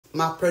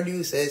my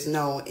producer is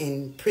now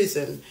in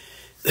prison,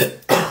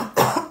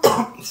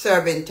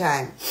 serving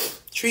time,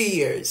 3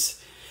 years.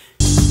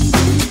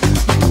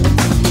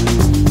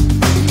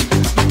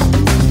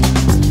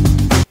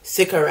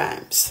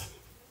 Sikkarymes.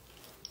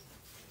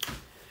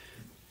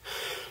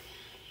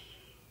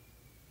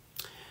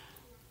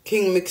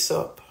 King Mix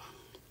Up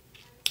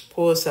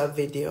post a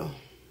video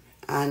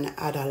and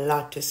had a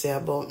lot to say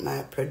about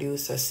my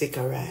producer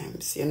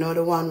Sikkarymes. You know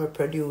the one who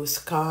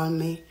produced Call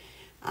Me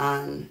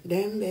and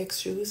Them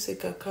Bex You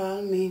Sika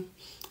Call Me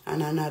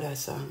and another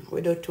song.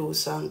 We do 2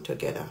 songs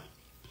together.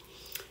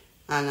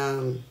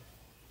 And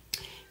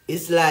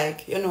it's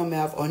like, you know, me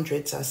have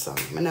hundreds of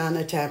songs. I don't have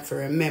no time to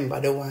remember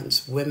the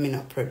ones women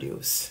not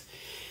produce.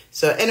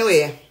 So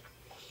anyway,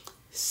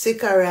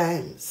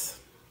 Sikkarymes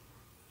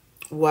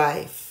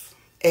wife,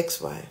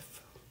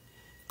 ex-wife,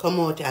 come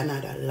out and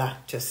had a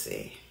lot to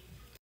say.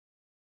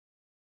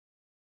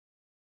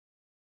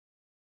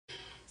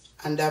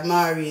 And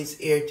Amari is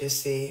here to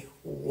say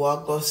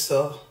what go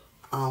so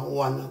and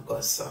what not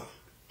go so.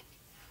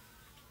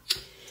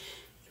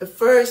 The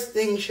first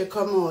thing she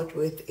come out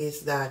with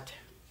is that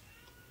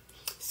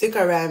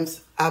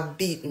Sikkarymes have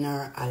beaten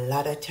her a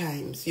lot of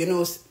times. You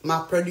know,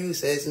 my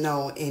producer is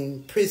now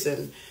in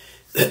prison,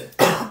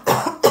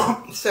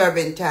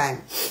 serving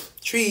time,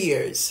 3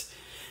 years,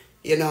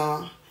 you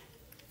know.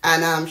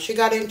 And she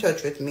got in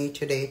touch with me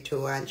today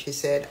too, and she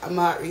said,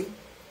 Amari,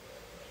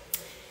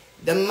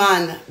 the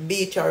man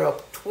beat her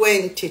up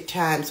 20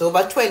 times,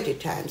 over 20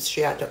 times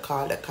she had to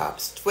call the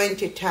cops.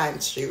 20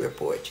 times she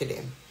reported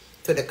him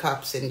to the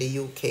cops in the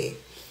UK.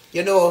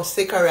 You know,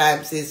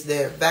 Sikkarymes is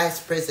the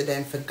vice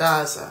president for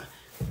Gaza.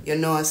 You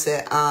know,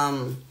 say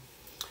Vybz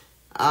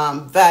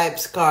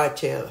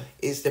Kartel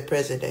is the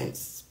president.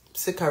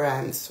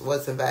 Sikkarymes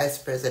was the vice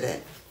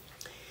president.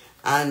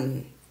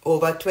 And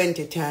over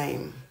 20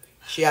 times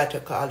she had to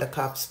call the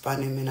cops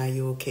on him in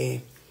the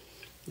UK.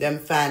 Them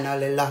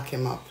finally lock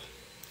him up.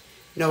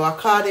 Now,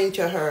 according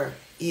to her,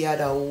 he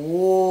had a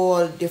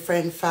whole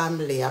different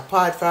family.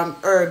 Apart from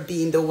her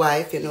being the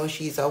wife, you know,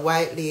 she's a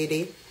white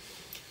lady.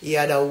 He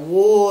had a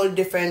whole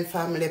different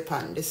family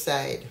on the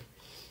side,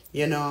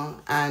 you know,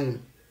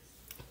 and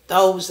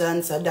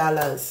thousands of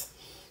dollars,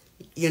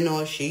 you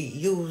know, she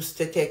used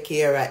to take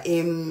care of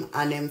him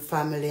and him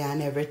family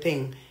and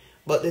everything.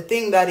 But the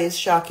thing that is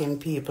shocking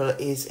people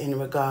is in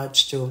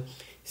regards to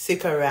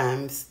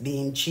Sikkarymes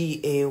being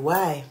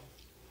G-A-Y.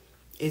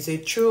 Is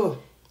it true?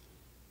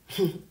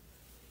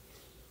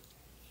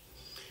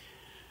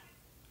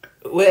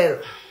 Well,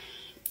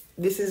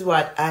 this is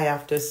what I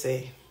have to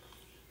say.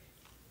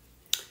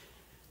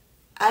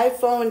 I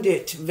found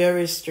it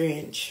very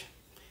strange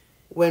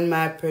when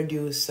my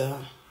producer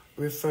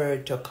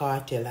referred to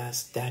Kartel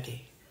as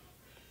daddy,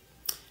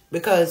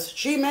 because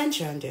she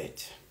mentioned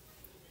it.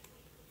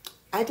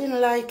 I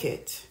didn't like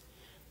it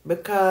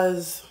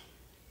because,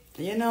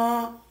 you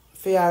know,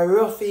 for a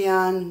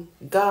ruffian,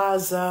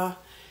 Gaza,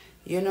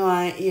 you know,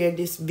 I hear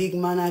this big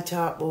man I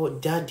talk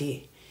about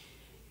daddy.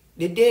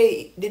 The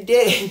day,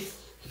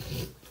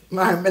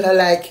 man, I don't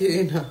like you,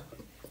 you know.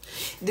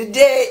 The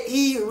day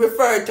he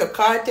referred to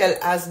Kartel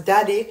as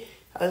daddy,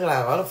 I was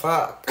like, what the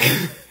fuck?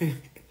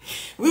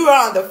 We were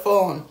on the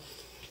phone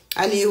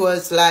and he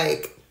was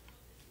like,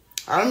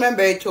 I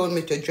remember he told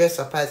me to dress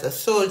up as a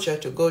soldier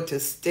to go to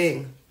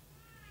Sting.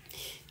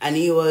 And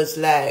he was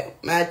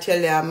like, may I tell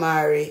you,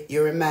 Amari,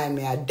 you remind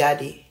me of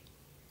daddy.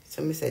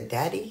 So I said,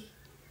 daddy?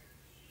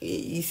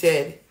 He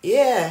said,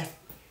 yeah,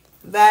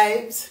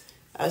 Vybz.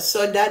 I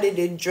saw daddy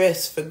did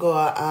dress for go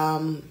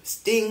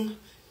Sting.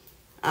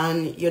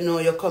 And, you know,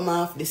 you come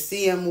off the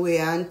same way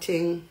and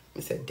thing. I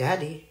said,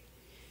 daddy.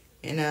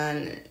 You know,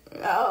 and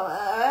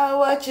I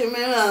watch him,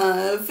 you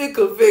know,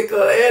 fickle,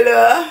 you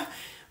know.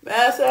 But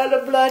I saw the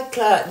blood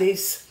clot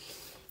this.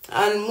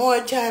 And more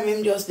time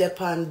him just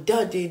depend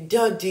daddy.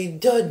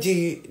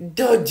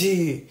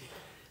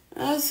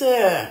 I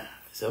say,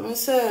 so I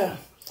say,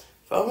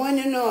 from when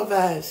you know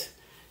Vybz,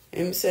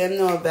 him say him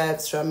know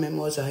Vybz from him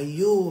was a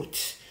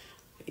youth.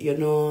 You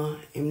know,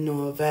 him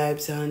know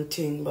Vybz and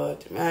thing,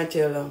 but I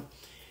tell him,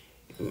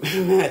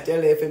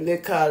 if him they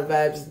call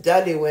Vybz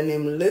daddy when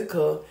him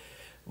little,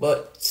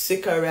 but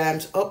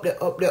Sikkarymes up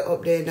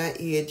there in that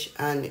age,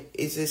 and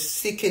it's the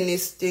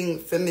sickest thing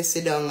for me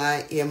sit down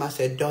and hear him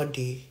say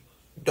daddy.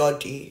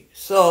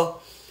 So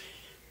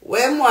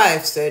when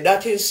wife said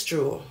that is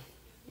true,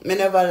 me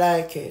never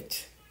like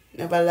it.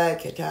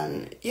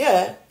 And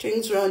yeah,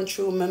 things run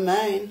through my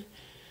mind,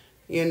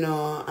 you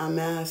know, and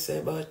I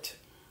say, but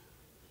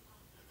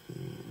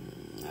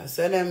I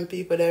saw them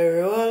people they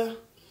roll.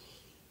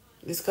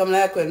 This come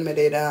like when me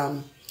did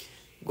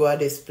go to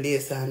this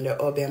place and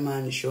the other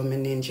man show me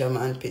Ninja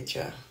Man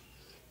picture.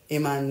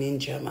 Him and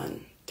Ninja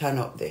Man turn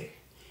up there.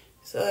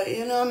 So,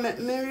 you know, me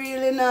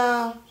really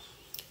now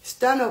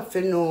stand up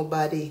for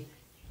nobody.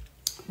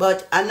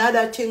 But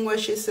another thing what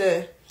she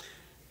say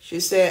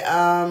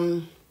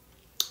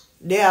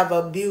they have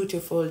a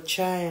beautiful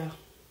child,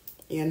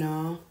 you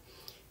know,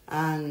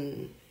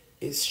 and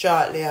it's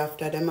shortly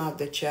after them have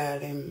the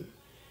child, him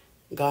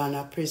gone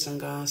to prison,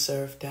 gone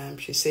serve time.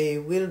 She say he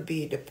will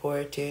be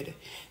deported.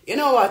 You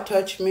know what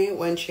touched me?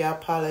 When she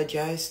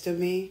apologized to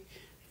me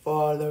for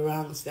all the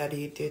wrongs that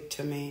he did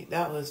to me.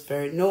 That was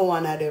no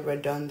one had ever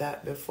done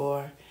that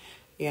before,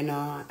 you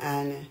know.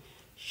 And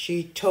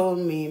she told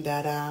me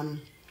that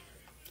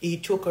he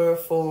took her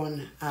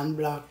phone and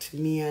blocked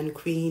me and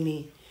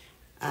Queenie.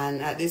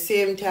 And at the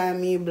same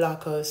time he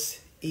blocked us,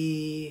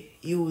 he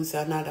used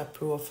another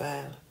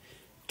profile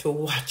to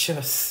watch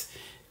us.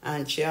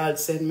 And she had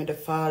sent me the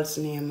false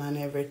name and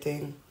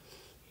everything.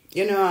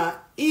 You know,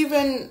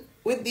 even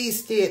with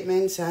these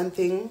statements and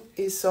things,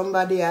 is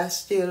somebody I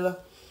still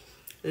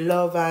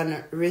love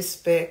and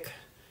respect.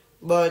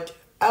 But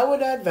I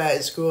would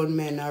advise grown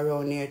men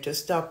around here to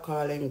stop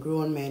calling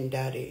grown men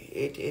daddy.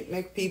 It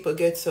make people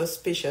get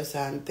suspicious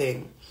and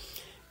thing.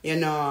 You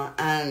know,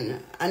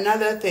 and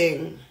another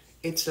thing,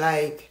 it's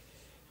like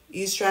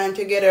he's trying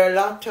to get her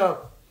locked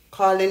up,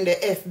 calling the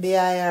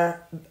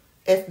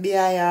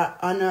FBI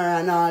on her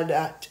and all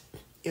that,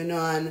 you know,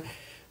 and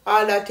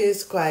all that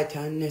is quite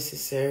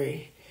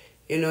unnecessary,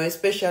 you know,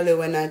 especially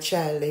when a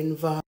child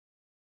involved.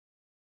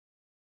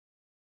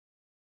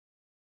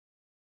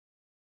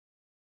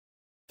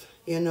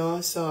 You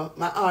know, so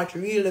my heart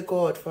really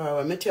go out for her.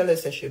 I tell her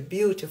that she's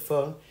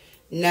beautiful,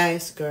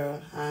 nice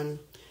girl, and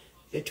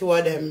the two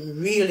of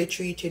them really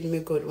treated me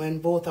good when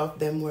both of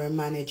them were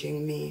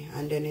managing me,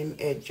 and then him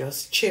head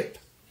just chip.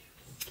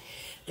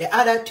 The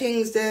other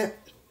things, them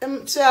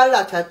say a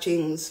lot of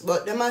things,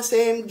 but them are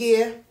saying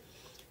gay,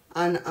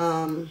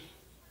 and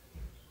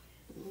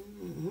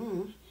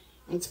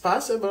it's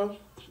possible.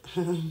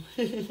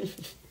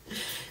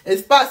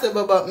 It's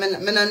possible, but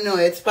me not know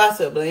it's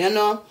possible, you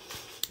know.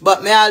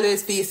 But me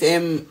always feel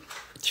say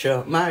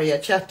sure, Maria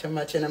chat too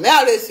much, you know. Me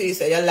always feel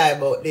say you lie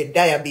about the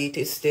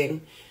diabetes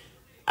thing.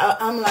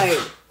 I'm like,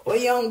 what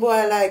young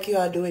boy like you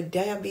are doing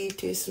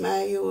diabetes,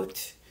 my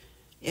youth?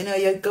 You know,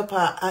 you go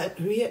right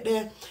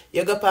there,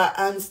 you go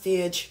on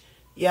stage,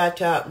 you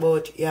talk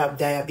about you have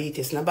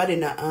diabetes. Nobody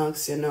not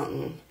asks you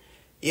nothing.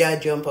 You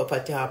jump up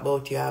and talk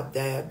about you have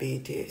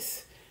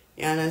diabetes.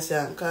 You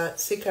understand? Because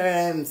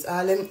sikkarymes,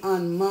 all them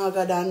on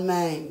mager than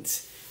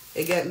minds.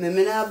 You get me?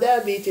 Me not have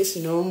diabetes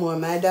no more.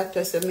 My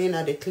doctor said me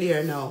not the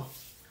clear now.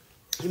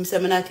 Him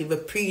said me not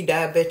even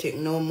pre-diabetic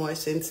no more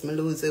since me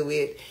lose the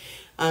weight.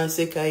 And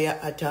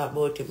I talk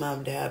about him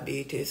have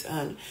diabetes.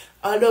 And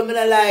although me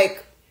not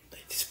like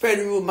spread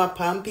rumor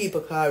upon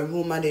people, because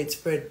rumor did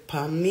spread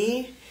upon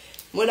me,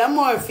 but I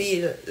more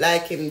feel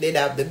like him did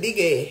have the big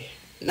A,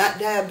 not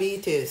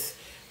diabetes.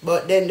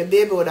 But then the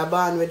baby would have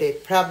born with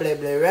it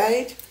probably,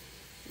 right?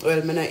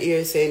 Well, me not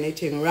hear say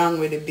anything wrong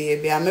with the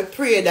baby. And I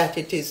pray that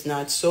it is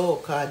not so,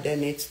 because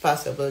then it's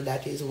possible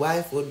that his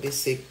wife would be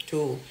sick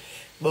too.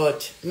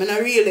 But I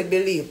not really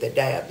believe the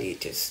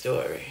diabetes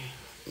story.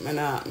 I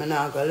not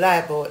gonna lie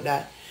about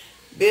that.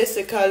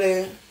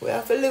 Basically, we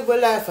have to live a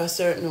life a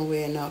certain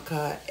way now,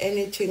 because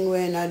anything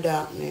we're in a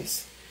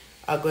darkness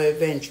are going to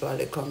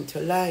eventually come to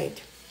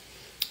light.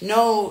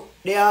 Now,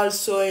 they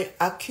also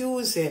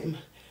accuse him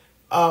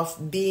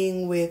of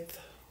being with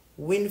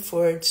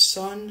Winford's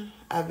son,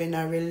 having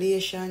a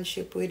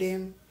relationship with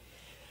him.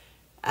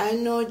 I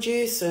know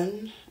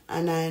Jason,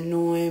 and I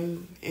know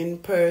him in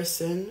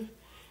person,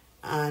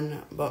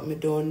 but me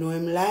don't know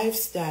him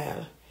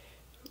lifestyle.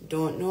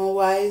 Don't know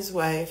why his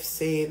wife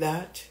say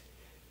that.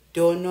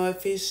 Don't know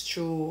if it's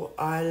true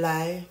or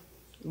lie.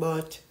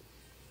 But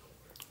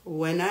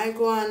when I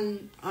go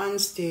on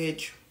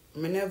stage,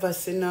 I never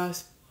see no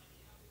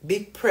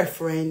big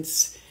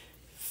preference,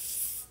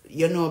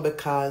 you know,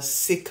 because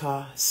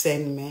Sika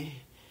send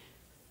me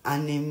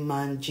and him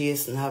and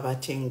Jason have a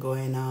thing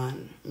going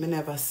on. I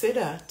never see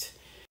that.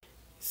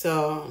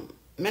 So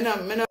I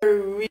not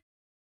really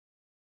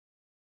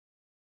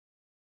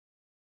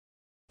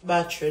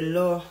battery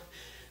low.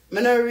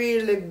 I don't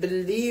really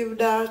believe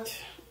that,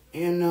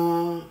 you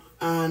know.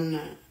 And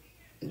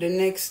the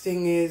next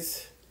thing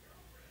is,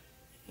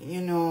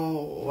 you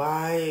know,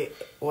 why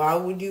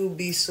would you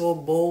be so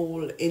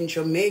bold in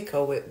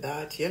Jamaica with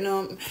that? You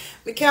know,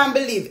 we can't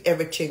believe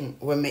everything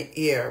when we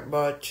hear,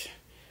 but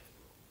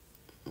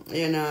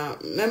you know,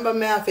 remember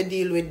me have to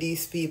deal with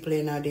these people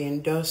in the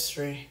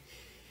industry,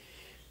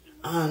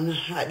 and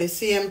at the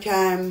same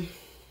time,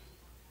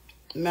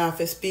 I have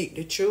to speak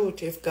the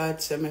truth if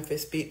God said me have to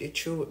speak the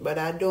truth. But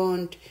I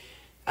don't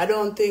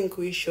think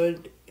we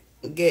should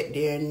get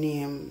their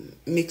name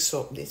mixed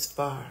up this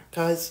far.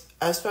 Because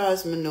as far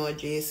as I know,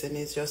 Jason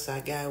is just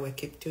a guy who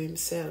keep to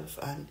himself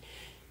and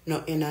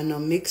not in a no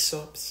mix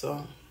up.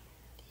 So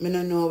I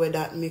don't know where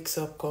that mix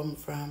up come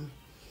from.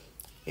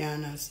 You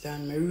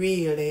understand? I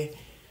really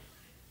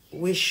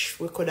wish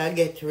we could have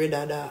get rid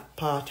of that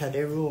part of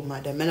the room.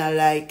 I don't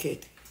like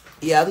it.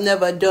 You have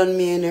never done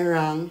me any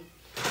wrong.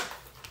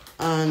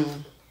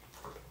 And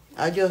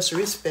I just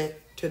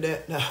respect to the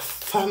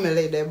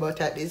family there, but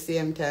at the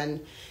same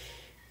time,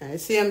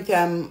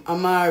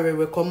 Amari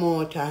will come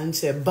out and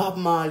say, Bob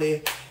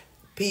Marley,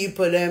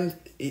 people them,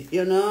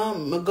 you know,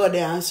 I go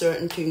there and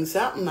certain things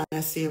happen, and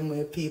the same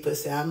way people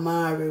say,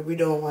 Amari, we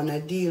don't want to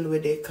deal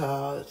with it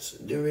because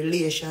the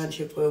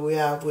relationship where we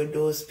have with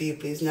those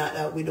people is not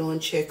that we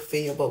don't check for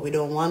you, but we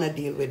don't want to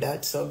deal with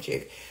that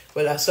subject.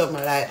 Well, there's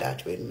something like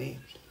that with me.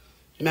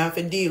 I have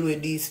to deal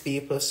with these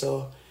people,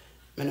 so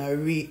I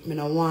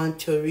don't want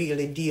to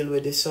really deal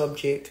with the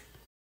subject.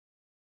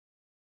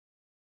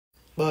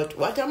 But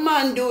what a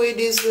man do with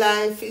his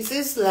life is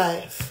his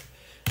life.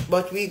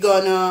 But we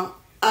gonna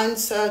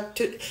answer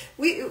to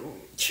we're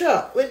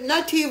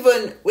not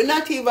even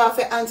have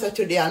to answer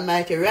to the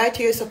Almighty right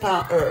here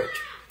upon earth.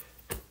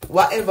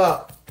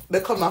 Whatever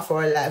become of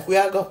our life, we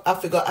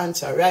have to go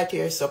answer right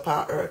here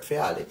upon earth for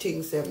all the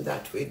things them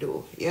that we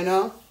do, you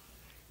know.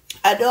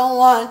 I don't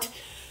want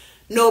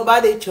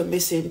nobody to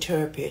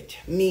misinterpret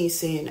me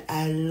saying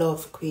I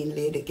love Queen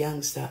Lady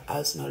Gangster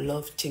as no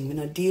love thing. I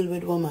don't deal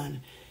with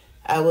woman.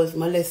 I was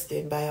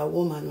molested by a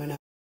woman when I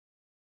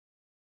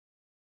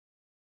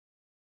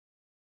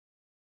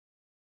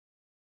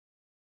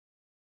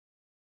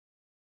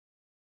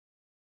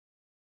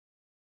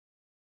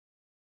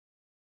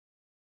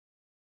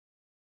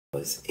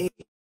was 8.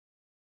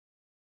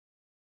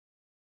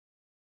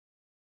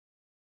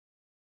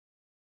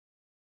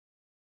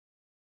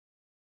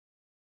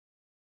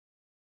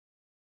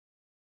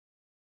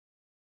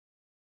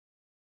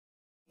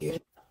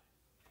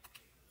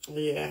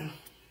 Yeah.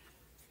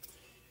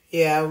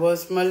 Yeah, I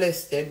was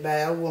molested by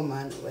a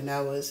woman when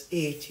I was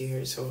 8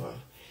 years old.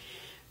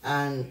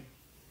 And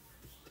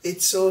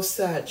it's so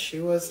sad. She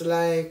was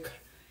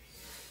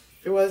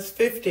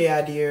 50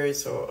 odd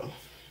years old.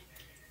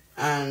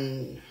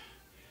 And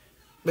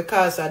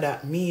because of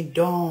that, you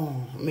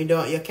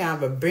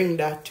can't ever bring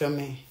that to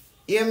me.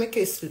 Yeah, me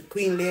kiss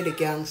Queen Lady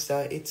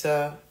Gangster. It's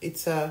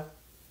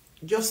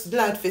just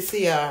glad to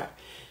see her.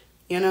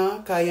 You know,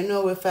 because you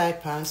know we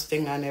fight past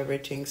thing and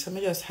everything. So I'm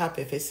just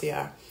happy to see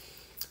her.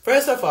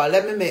 First of all,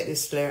 let me make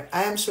this clear.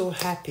 I am so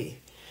happy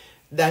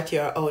that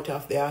you're out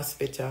of the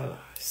hospital.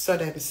 So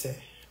them say.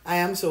 I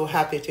am so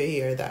happy to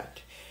hear that.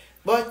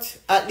 But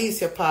at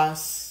least you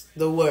pass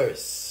the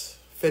worst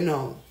for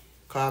now.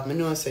 Because I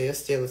know so you're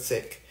still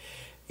sick.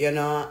 You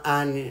know,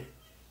 and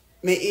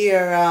me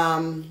hear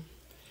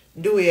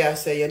do you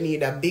say you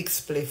need a big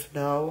spliff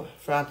now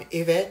from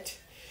Yvette?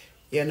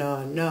 You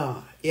know,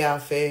 no. You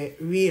have to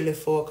really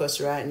focus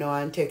right now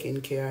on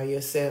taking care of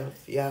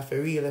yourself. You have to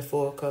really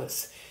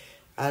focus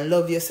and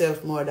love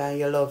yourself more than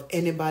you love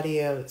anybody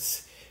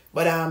else.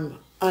 But I'm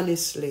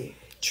honestly,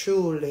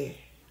 truly,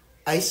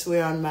 I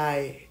swear on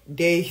my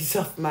days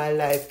of my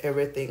life,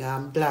 everything,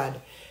 I'm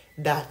glad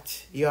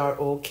that you're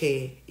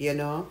okay, you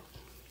know.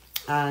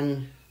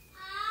 And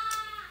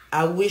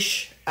I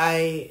wish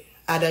I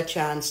had a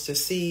chance to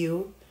see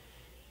you.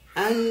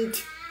 And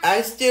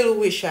I still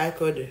wish I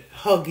could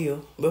hug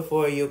you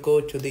before you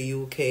go to the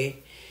UK,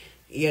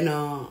 you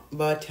know.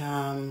 But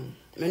I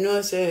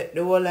know say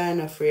the whole line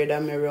afraid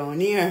of me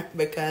around here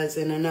because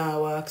I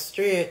now walk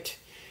straight.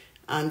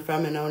 And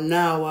from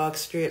now walk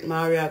straight,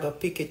 Mari, I go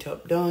pick it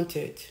up, don't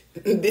it?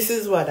 This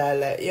is what I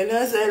like. You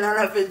know, saying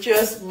I have to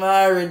trust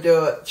Mari,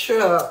 though.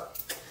 Sure.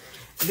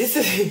 This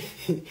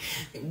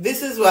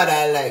is what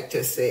I like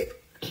to say.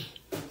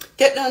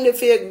 Take down the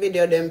fake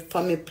video them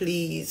for me,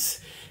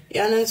 please.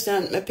 You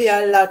understand? I pay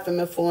a lot for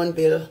my phone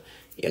bill,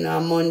 you know,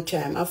 a month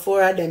time. And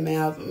 4 of them I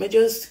have. I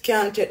just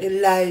can't take the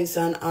lies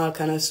and all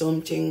kind of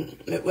something.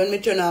 When I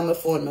turn on my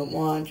phone, I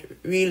want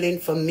real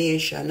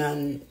information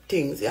and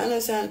things. You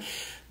understand?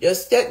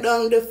 Just take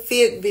down the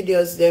fake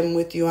videos them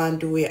with you and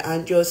do it.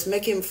 And just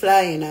make him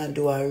fly in and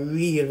do a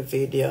real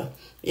video.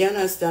 You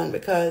understand?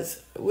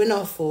 Because we're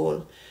not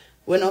fool.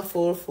 We're not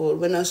fool.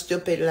 We're not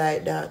stupid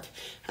like that.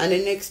 And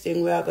the next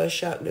thing we are going to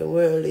shock the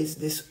world is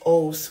this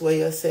house where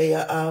you say you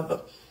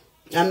have.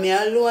 And me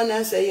alone,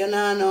 I say, you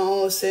know,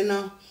 no house, you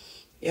know.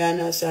 You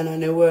understand?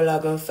 And the world are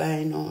going to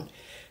find out.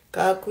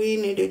 Because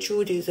Queenie, the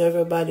truth is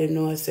everybody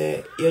knows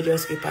that you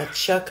just keep a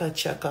chaka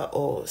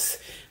house.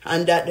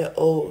 And that the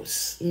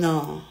house,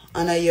 no.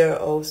 And a your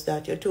house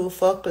that you too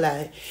fuck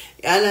like.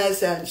 You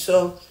understand?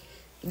 So,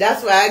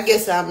 that's why I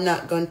guess I'm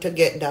not going to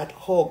get that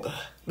hug.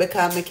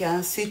 Because I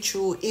can see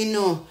through, you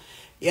know,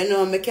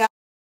 I can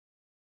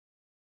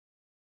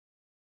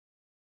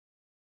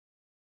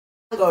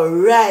go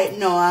right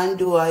now and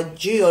do a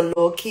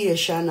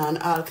geolocation and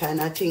all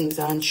kind of things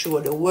and show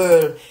the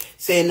world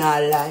saying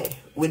a lie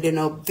within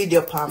a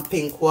video pan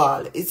pink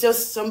wall. It's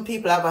just some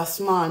people have a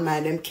small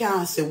mind. Them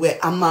can't see where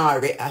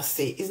Amari I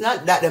say. It's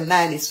not that the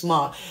mind is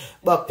small.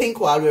 But pink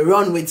wall will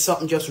run with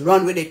something. Just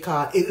run with it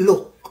because it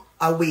look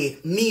away.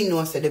 Me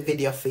know say the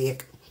video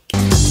fake.